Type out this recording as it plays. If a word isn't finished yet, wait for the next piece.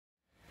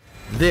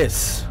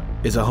This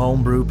is a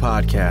homebrew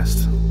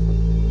podcast.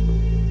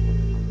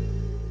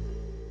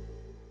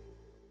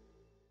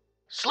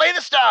 Slay the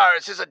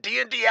Stars is a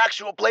D&D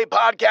actual play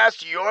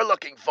podcast you're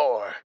looking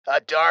for. A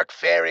dark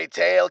fairy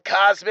tale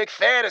cosmic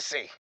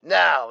fantasy.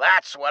 Now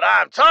that's what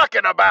I'm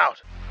talking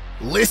about.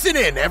 Listen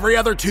in every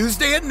other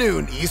Tuesday at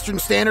noon Eastern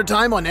Standard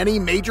Time on any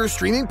major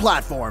streaming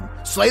platform.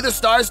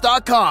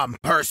 SlayTheStars.com.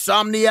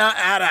 Persomnia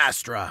ad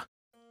Astra.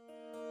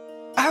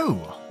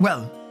 Oh,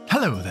 well,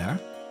 hello there.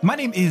 My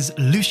name is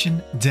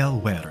Lucien Del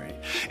Weri.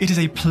 It is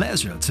a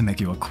pleasure to make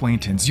your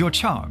acquaintance. You're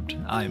charmed,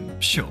 I'm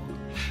sure.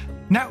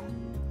 Now,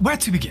 where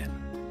to begin?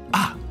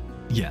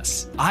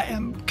 Yes, I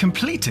am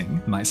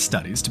completing my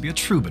studies to be a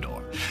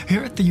troubadour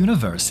here at the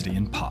university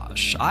in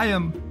Posh. I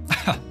am...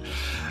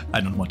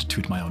 I don't want to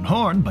toot my own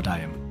horn, but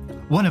I am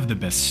one of the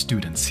best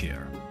students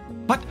here.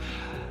 But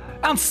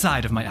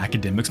outside of my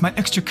academics, my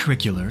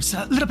extracurriculars,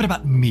 a little bit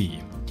about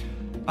me.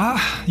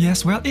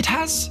 Yes, well,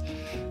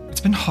 it's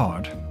been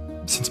hard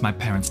since my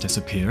parents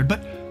disappeared,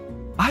 but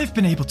I've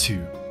been able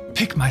to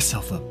pick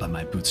myself up by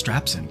my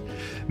bootstraps and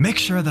make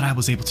sure that I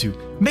was able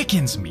to make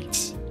ends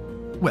meet.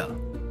 Well,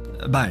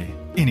 by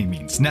any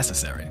means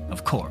necessary,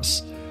 of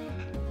course.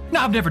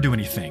 Now, I've never do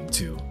anything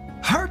to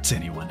hurt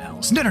anyone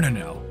else.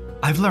 No.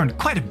 I've learned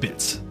quite a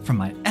bit from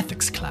my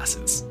ethics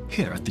classes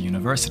here at the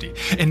university.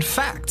 In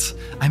fact,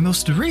 I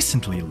most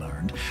recently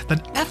learned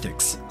that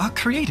ethics are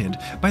created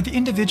by the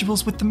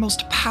individuals with the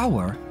most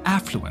power,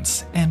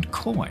 affluence, and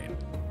coin.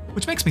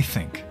 Which makes me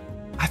think,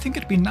 I think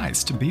it'd be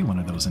nice to be one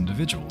of those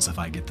individuals if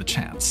I get the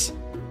chance.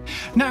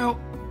 Now,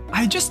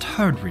 I just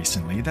heard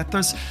recently that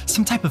there's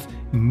some type of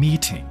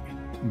meeting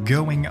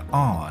going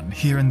on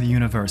here in the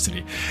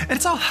university. And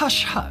it's all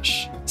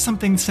hush-hush.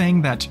 Something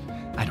saying that,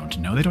 I don't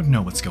know, they don't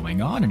know what's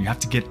going on and you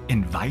have to get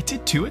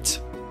invited to it.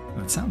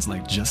 Well, it sounds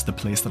like just the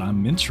place that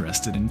I'm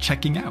interested in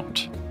checking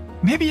out.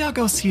 Maybe I'll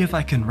go see if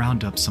I can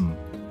round up some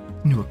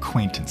new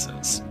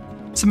acquaintances.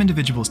 Some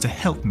individuals to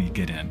help me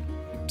get in.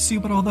 See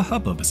what all the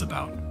hubbub is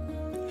about.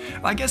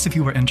 I guess if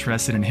you were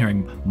interested in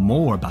hearing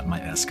more about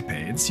my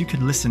escapades, you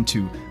could listen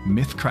to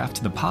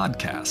Mythcraft the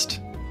podcast.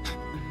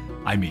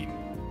 I mean,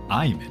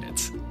 I'm in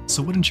it,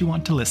 so wouldn't you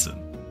want to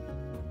listen?